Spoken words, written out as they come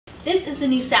This is the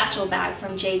new Satchel bag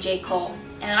from J.J. Cole,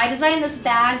 and I designed this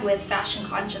bag with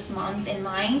fashion-conscious moms in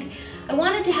mind. I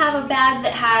wanted to have a bag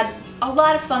that had a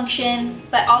lot of function,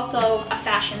 but also a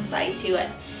fashion side to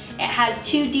it. It has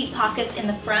 2 deep pockets in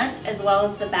the front as well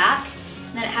as the back,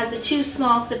 and then it has the 2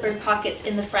 small zippered pockets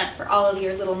in the front for all of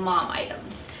your little mom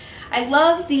items. I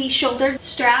love the shoulder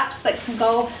straps that can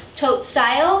go tote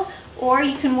style, or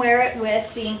you can wear it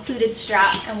with the included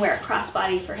strap and wear it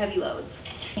crossbody for heavy loads.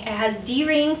 It has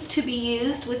D-rings to be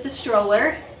used with the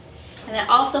stroller, and it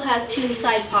also has 2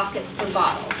 side pockets for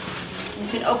bottles. You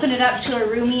can open it up to a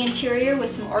roomy interior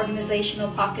with some organizational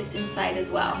pockets inside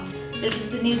as well. This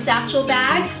is the new Satchel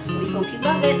bag. We hope you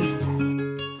love it.